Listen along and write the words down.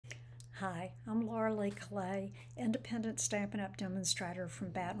Hi, I'm Laura Lee Clay, independent Stampin' Up! Demonstrator from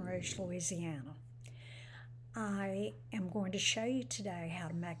Baton Rouge, Louisiana. I am going to show you today how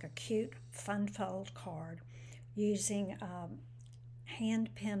to make a cute fun fold card using a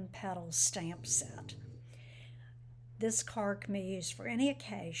hand-pinned Petals stamp set. This card can be used for any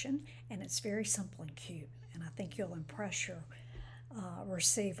occasion, and it's very simple and cute, and I think you'll impress your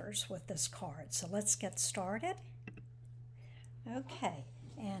receivers with this card. So let's get started. Okay.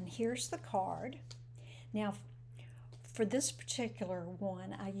 And here's the card. Now, for this particular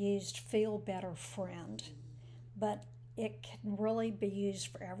one, I used Feel Better Friend, but it can really be used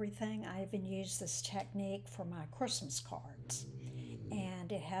for everything. I even use this technique for my Christmas cards.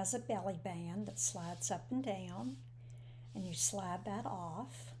 And it has a belly band that slides up and down, and you slide that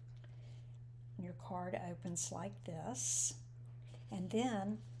off, and your card opens like this. And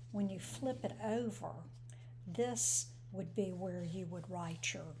then when you flip it over, this would be where you would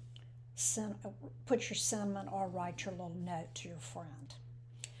write your, put your sentiment or write your little note to your friend.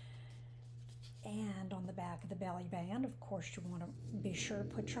 And on the back of the belly band, of course, you want to be sure to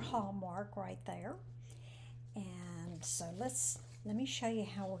put your hallmark right there. And so let me show you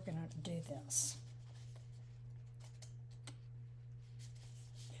how we're going to do this.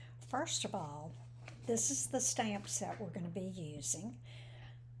 First of all, this is the stamp set we're going to be using.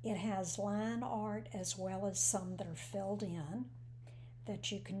 It has line art as well as some that are filled in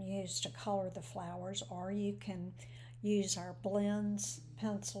that you can use to color the flowers, or you can use our blends,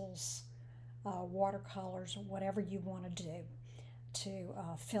 pencils, watercolors, whatever you want to do to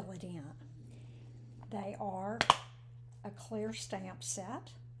fill it in. They are a clear stamp set,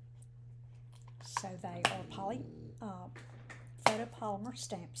 so they are photopolymer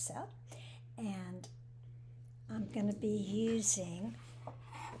stamp set, and I'm going to be using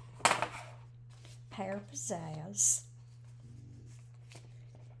Pear Pizzazz,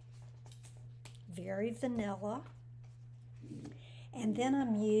 very vanilla, and then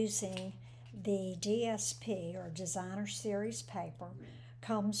I'm using the DSP or Designer Series paper,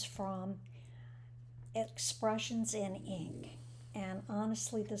 comes from Expressions in Ink, and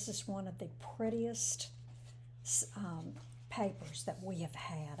honestly this is one of the prettiest papers that we have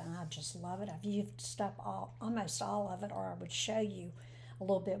had, and I just love it. I've used up almost all of it, or I would show you a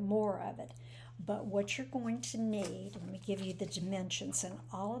little bit more of it. But what you're going to need, let me give you the dimensions, and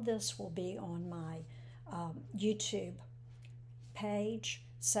all of this will be on my YouTube page,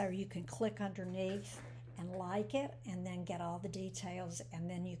 so you can click underneath and like it, and then get all the details, and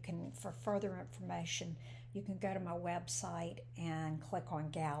then you can, for further information, you can go to my website and click on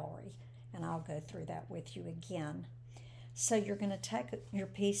Gallery, and I'll go through that with you again. So you're going to take your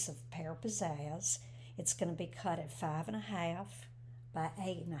piece of Pear Pizzazz. It's going to be cut at 5.5 by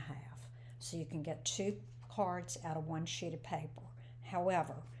 8.5. So you can get 2 cards out of 1 sheet of paper.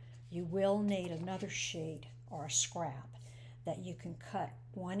 However, you will need another sheet or a scrap that you can cut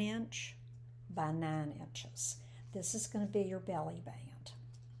 1 inch by 9 inches. This is going to be your belly band.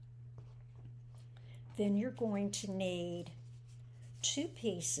 Then you're going to need 2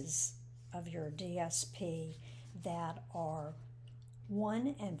 pieces of your DSP that are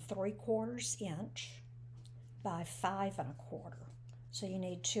 1 3/4 inch by 5 1/4. So you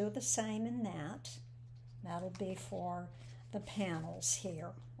need 2 of the same in that. That'll be for the panels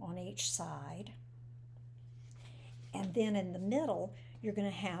here on each side. And then in the middle, you're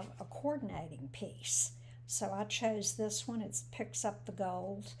going to have a coordinating piece. So I chose this one. It picks up the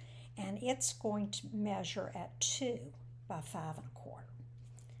gold, and it's going to measure at 2 by 5 1/4.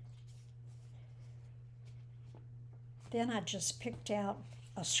 Then I just picked out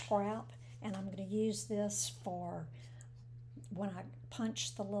a scrap, and I'm going to use this for when I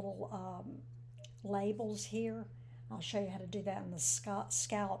punch the little labels here. I'll show you how to do that, and the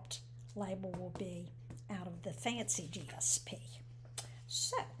scalped label will be out of the fancy DSP.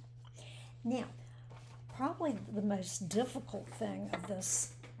 So, now, probably the most difficult thing of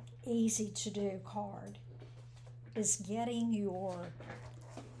this easy to do card is getting your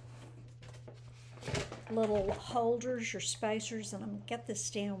little holders, your spacers, and I'm going to get this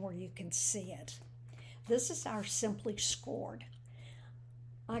down where you can see it. This is our Simply Scored.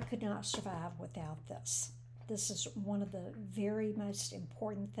 I could not survive without this. This is one of the very most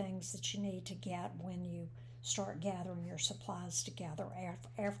important things that you need to get when you start gathering your supplies together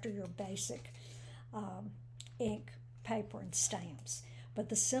after your basic ink, paper, and stamps. But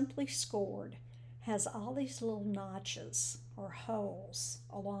the Simply Scored has all these little notches or holes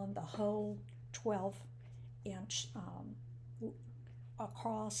along the whole 12-inch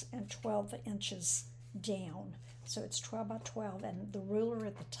across and 12 inches down. So it's 12 by 12, and the ruler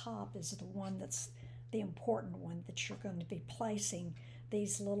at the top is the one that's the important one that you're going to be placing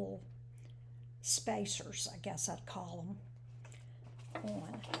these little spacers, I guess I'd call them,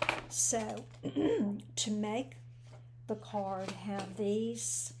 on. So to make the card have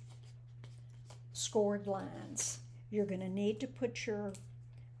these scored lines, you're going to need to put your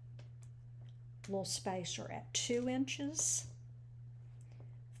little spacer at 2 inches,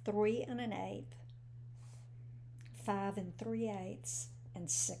 3 1/8, 5 3/8, and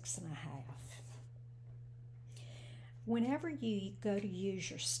 6 1/2. Whenever you go to use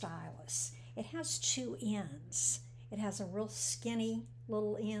your stylus, it has 2 ends. It has a real skinny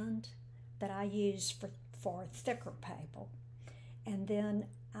little end that I use for thicker paper, and then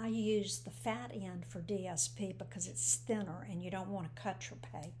I use the fat end for DSP because it's thinner and you don't want to cut your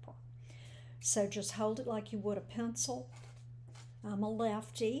paper. So just hold it like you would a pencil. I'm a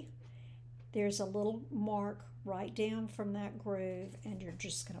lefty. There's a little mark right down from that groove, and you're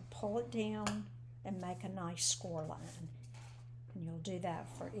just going to pull it down and make a nice score line. And you'll do that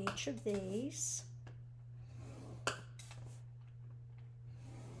for each of these.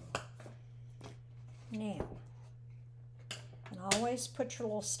 Now, and always put your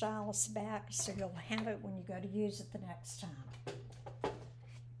little stylus back so you'll have it when you go to use it the next time.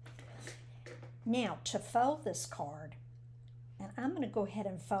 Now, to fold this card, and I'm going to go ahead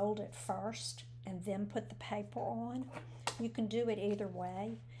and fold it first and then put the paper on. You can do it either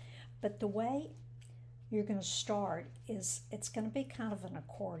way, but the way you're going to start is it's going to be kind of an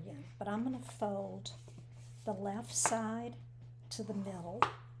accordion, but I'm going to fold the left side to the middle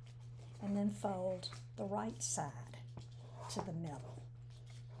and then fold the right side to the middle.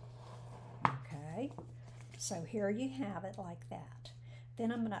 Okay, so here you have it like that.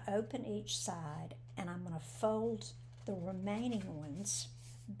 Then I'm going to open each side and I'm going to fold the remaining ones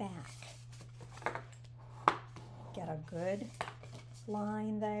back. Get a good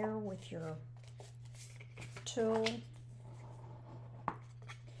line there with your tool.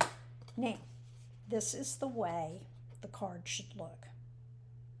 Now, this is the way the card should look.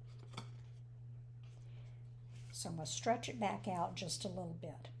 So I'm going to stretch it back out just a little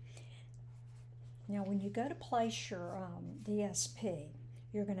bit. Now when you go to place your DSP,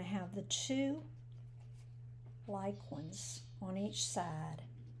 you're going to have the 2 like ones on each side,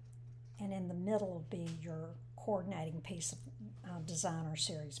 and in the middle will be your coordinating piece of designer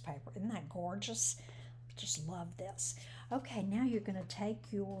series paper. Isn't that gorgeous? Just love this. Okay, now you're going to take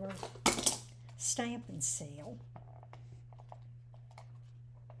your stamp and seal,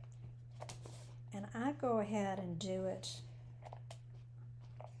 and I go ahead and do it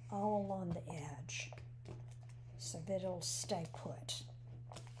all along the edge so that it'll stay put.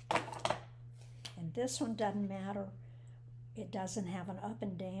 And this one doesn't matter. It doesn't have an up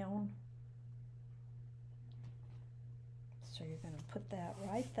and down. So you're going to put that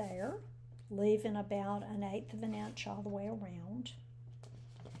right there, leaving about 1/8 of an inch all the way around.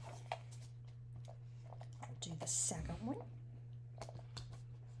 I'll do the second one.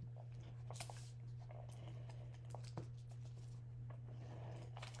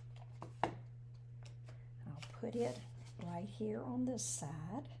 I'll put it right here on this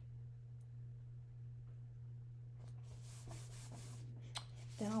side.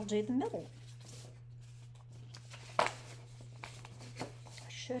 Then I'll do the middle. I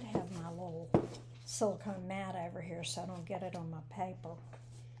should have my little silicone mat over here so I don't get it on my paper,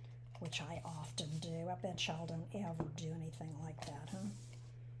 which I often do. I bet y'all don't ever do anything like that, huh?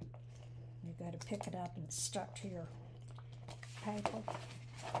 You go to pick it up and it's stuck to your paper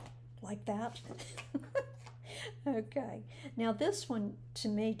like that. Okay, now this one to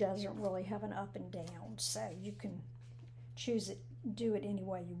me doesn't really have an up and down, so you can choose it, do it any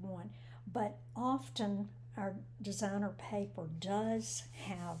way you want, but often our designer paper does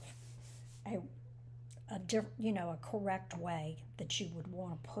have a different, a correct way that you would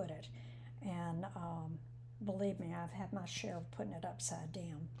want to put it, and believe me, I've had my share of putting it upside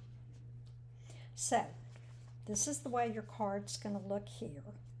down. So this is the way your card's going to look here.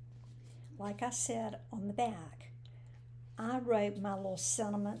 Like I said on the back, I wrote my little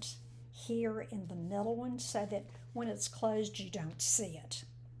sentiment here in the middle one so that when it's closed you don't see it.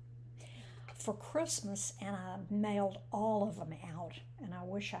 For Christmas, and I mailed all of them out, and I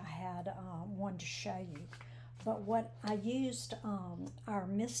wish I had one to show you, but what I used our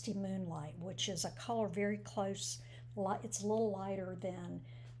Misty Moonlight, which is a color very close, it's a little lighter than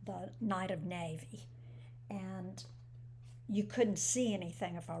the Night of Navy, and you couldn't see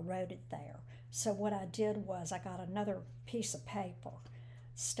anything if I wrote it there. So what I did was I got another piece of paper,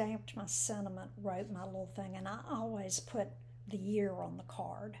 stamped my sentiment, wrote my little thing, and I always put the year on the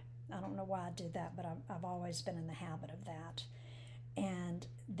card. I don't know why I did that, but I've always been in the habit of that. And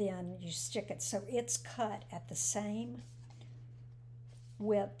then you stick it, so it's cut at the same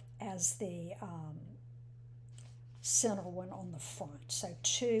width as the center one on the front. So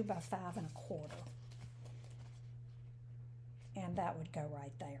 2 by 5 1/4. And that would go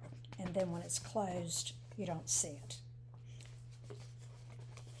right there. And then when it's closed, you don't see it.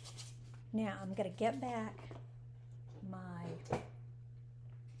 Now I'm going to get back my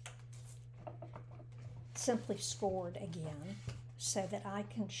Simply Scored again so that I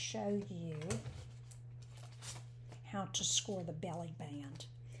can show you how to score the belly band.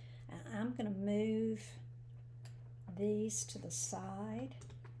 I'm going to move these to the side.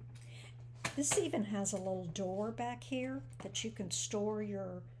 This even has a little door back here that you can store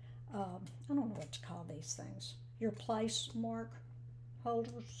your, I don't know what to call these things, your place mark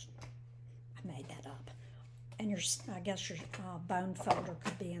holders. I made that up. And your, I guess your bone folder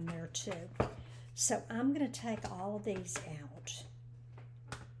could be in there too. So I'm going to take all of these out.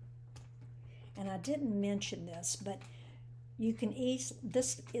 And I didn't mention this, but you can easily,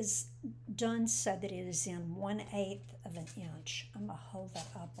 this is done so that it is in 1/8 of an inch. I'm going to hold that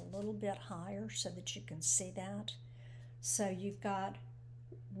up a little bit higher so that you can see that. So you've got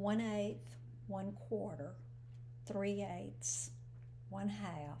 1/8, 1/4, 3/8,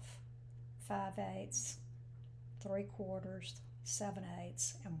 1/2, 5/8, 3/4,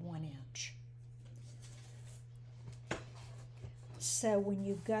 7/8, and 1 inch. So when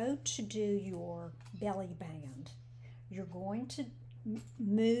you go to do your belly band, you're going to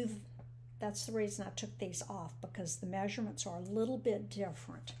move, that's the reason I took these off, because the measurements are a little bit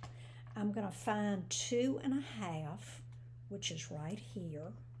different. I'm going to find 2 1/2, which is right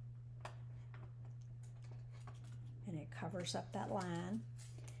here, and it covers up that line.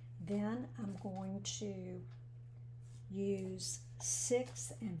 Then I'm going to use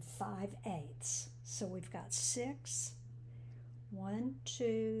 6 5/8. So we've got 6, 1,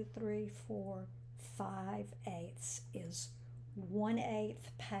 2, 3, 4, 5/8 is 1/8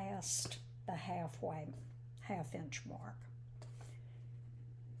 past the half-inch mark.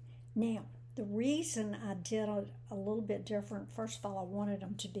 Now, the reason I did it a little bit different, first of all, I wanted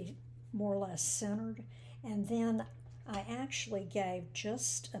them to be more or less centered, and then I actually gave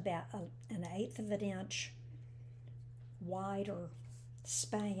just about 1/8 of an inch wider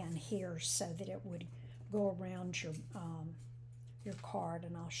span here so that it would go around your card,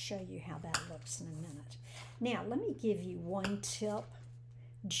 and I'll show you how that looks in a minute. Now, let me give you one tip.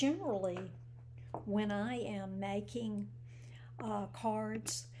 Generally, when I am making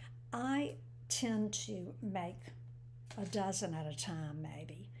cards, I tend to make a dozen at a time,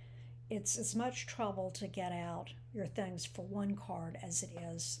 maybe. It's as much trouble to get out your things for one card as it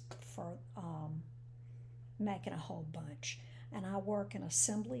is for making a whole bunch. And I work in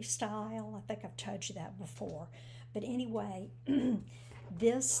assembly style. I think I've told you that before. But anyway,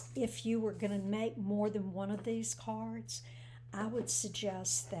 this, if you were going to make more than one of these cards, I would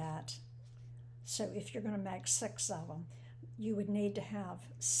suggest that, so if you're going to make 6 of them, you would need to have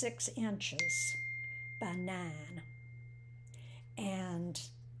 6 inches by 9. And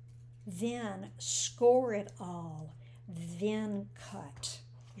then score it all, then cut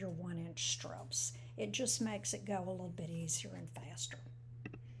your 1-inch strips. It just makes it go a little bit easier and faster.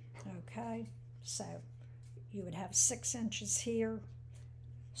 Okay, so you would have 6 inches here,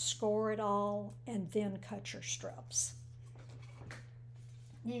 score it all, and then cut your strips.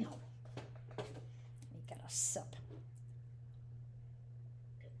 Now, let me get a sip.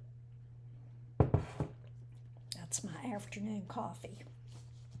 That's my afternoon coffee.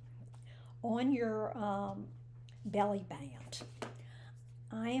 On your belly band,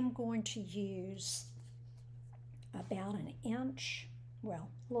 I am going to use about 1 inch, well,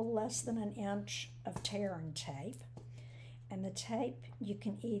 a little less than 1 inch of tear and tape. And the tape, you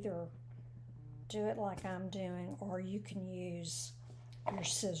can either do it like I'm doing, or you can use your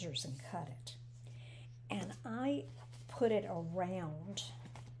scissors and cut it. And I put it around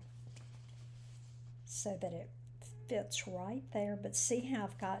so that it fits right there, but see how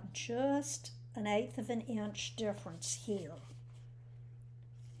I've got just 1/8 of an inch difference here,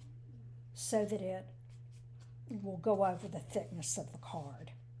 so that it will go over the thickness of the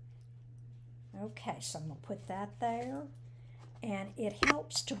card. Okay, so I'm going to put that there, and it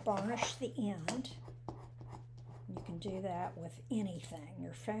helps to burnish the end. You can do that with anything,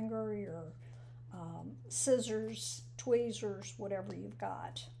 your finger, your scissors, tweezers, whatever you've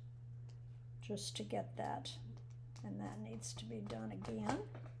got, just to get that. And that needs to be done again,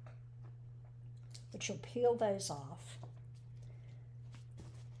 but you'll peel those off.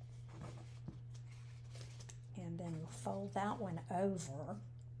 And then you'll fold that one over.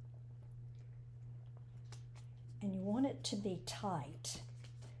 And you want it to be tight,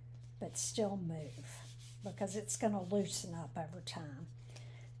 but still move, because it's going to loosen up over time.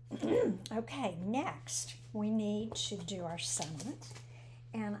 Okay, next we need to do our sentiment,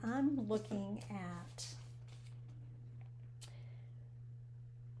 and I'm looking at,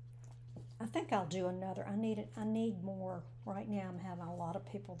 I think I'll do another. I need more. Right now I'm having a lot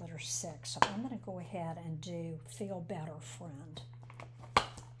of people that are sick, so I'm going to go ahead and do Feel Better Friend.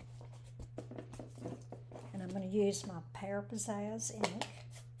 And I'm going to use my Pear Pizzazz ink.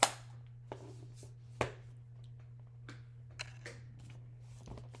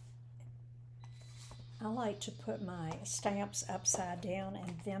 I like to put my stamps upside down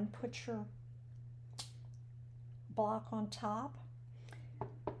and then put your block on top.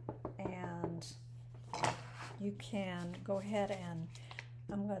 And you can go ahead and,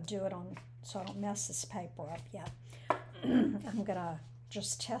 I'm going to do it on, so I don't mess this paper up yet. I'm going to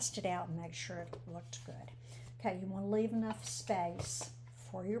just test it out and make sure it looked good. Okay, you want to leave enough space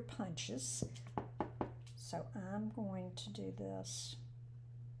for your punches. So I'm going to do this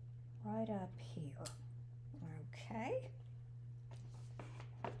right up here. Okay.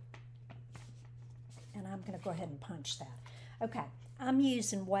 And I'm going to go ahead and punch that. Okay, I'm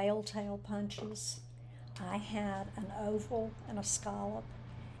using whale tail punches. I had an oval and a scallop,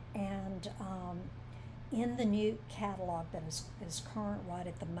 and in the new catalog that is current right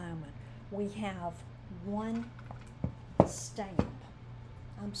at the moment, we have one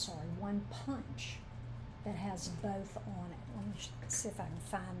one punch that has both on it. Let me see if I can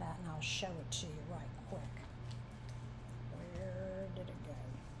find that and I'll show it to you right quick. Where did it go?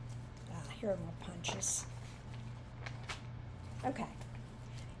 Here are my punches. Okay,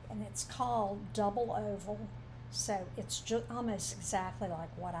 and it's called Double Oval, so it's just almost exactly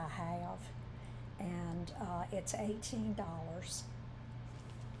like what I have, and it's $18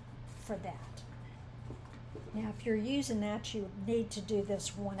 for that. Now, if you're using that, you need to do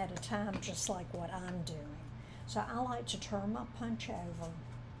this one at a time, just like what I'm doing. So I like to turn my punch over,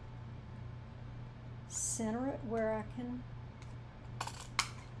 center it where I can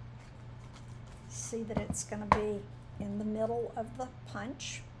see that it's going to be in the middle of the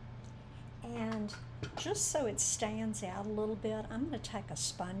punch, and just so it stands out a little bit, I'm going to take a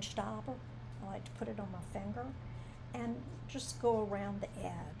sponge dauber. I like to put it on my finger and just go around the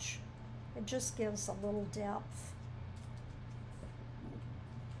edge. It just gives a little depth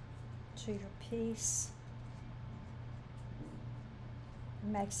to your piece. It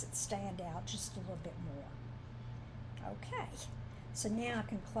makes it stand out just a little bit more. Okay, so now I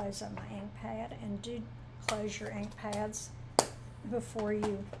can close up my ink pad, and do close your ink pads before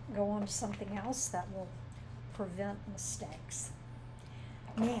you go on to something else that will prevent mistakes.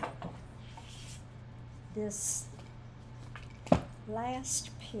 Now, this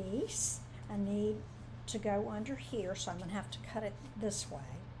last piece, I need to go under here, so I'm going to have to cut it this way.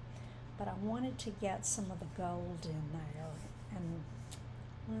 But I wanted to get some of the gold in there. And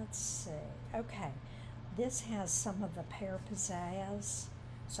let's see. Okay, this has some of the Pear Pizzazz,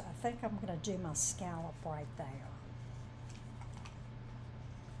 so I think I'm going to do my scallop right there.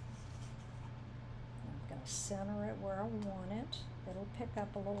 I'm going to center it where I want it. It'll pick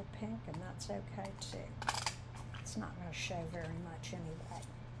up a little pink, and that's okay too. It's not going to show very much anyway.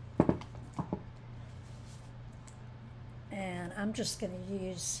 And I'm just going to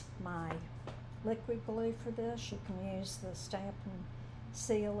use my liquid glue for this. You can use the Stamp and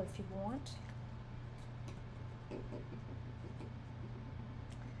Seal if you want.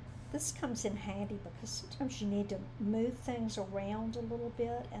 This comes in handy because sometimes you need to move things around a little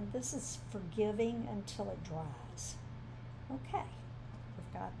bit, and this is forgiving until it dries. Okay,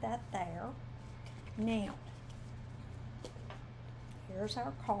 we've got that there. Now, here's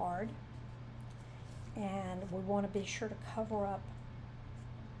our card, and we want to be sure to cover up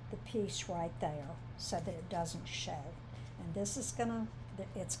the piece right there so that it doesn't show. And this is gonna,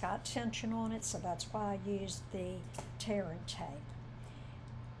 it's got tension on it, so that's why I used the tearing tape.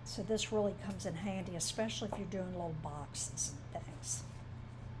 So this really comes in handy, especially if you're doing little boxes and things.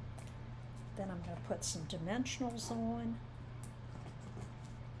 Then I'm going to put some dimensionals on.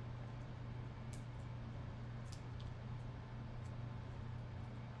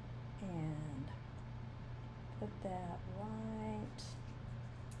 And put that right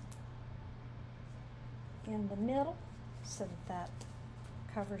in the middle so that that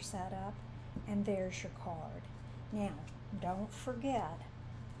covers that up. And there's your card. Now, don't forget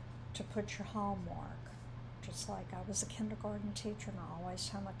to put your hallmark, just like I was a kindergarten teacher and I always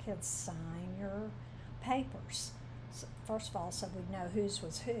tell my kids, sign your papers. So first of all, so we know whose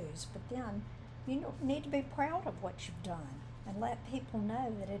was whose, but then you need to be proud of what you've done and let people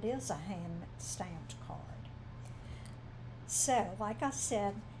know that it is a hand-stamped card. So, like I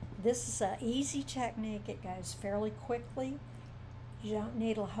said, this is an easy technique. It goes fairly quickly. You don't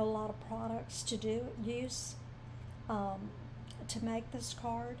need a whole lot of products to use to make this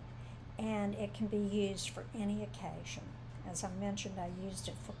card, and it can be used for any occasion. As I mentioned, I used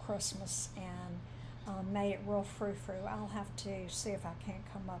it for Christmas and made it real frou-frou. I'll have to see if I can't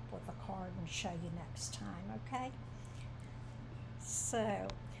come up with a card and show you next time, okay? So,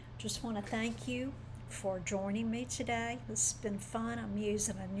 just want to thank you for joining me today. This has been fun. I'm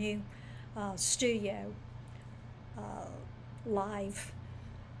using a new studio live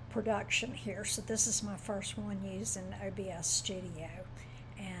production here. So this is my first one using OBS Studio,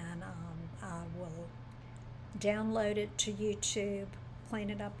 and I will download it to YouTube, clean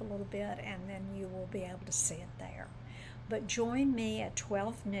it up a little bit, and then you will be able to see it there. But join me at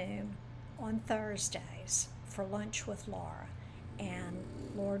 12 noon on Thursdays for Lunch with Laura, and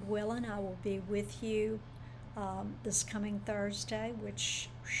Lord willing, I will be with you this coming Thursday, which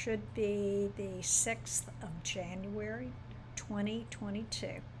should be the 6th of January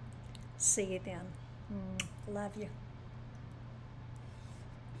 2022. See you then. Love you.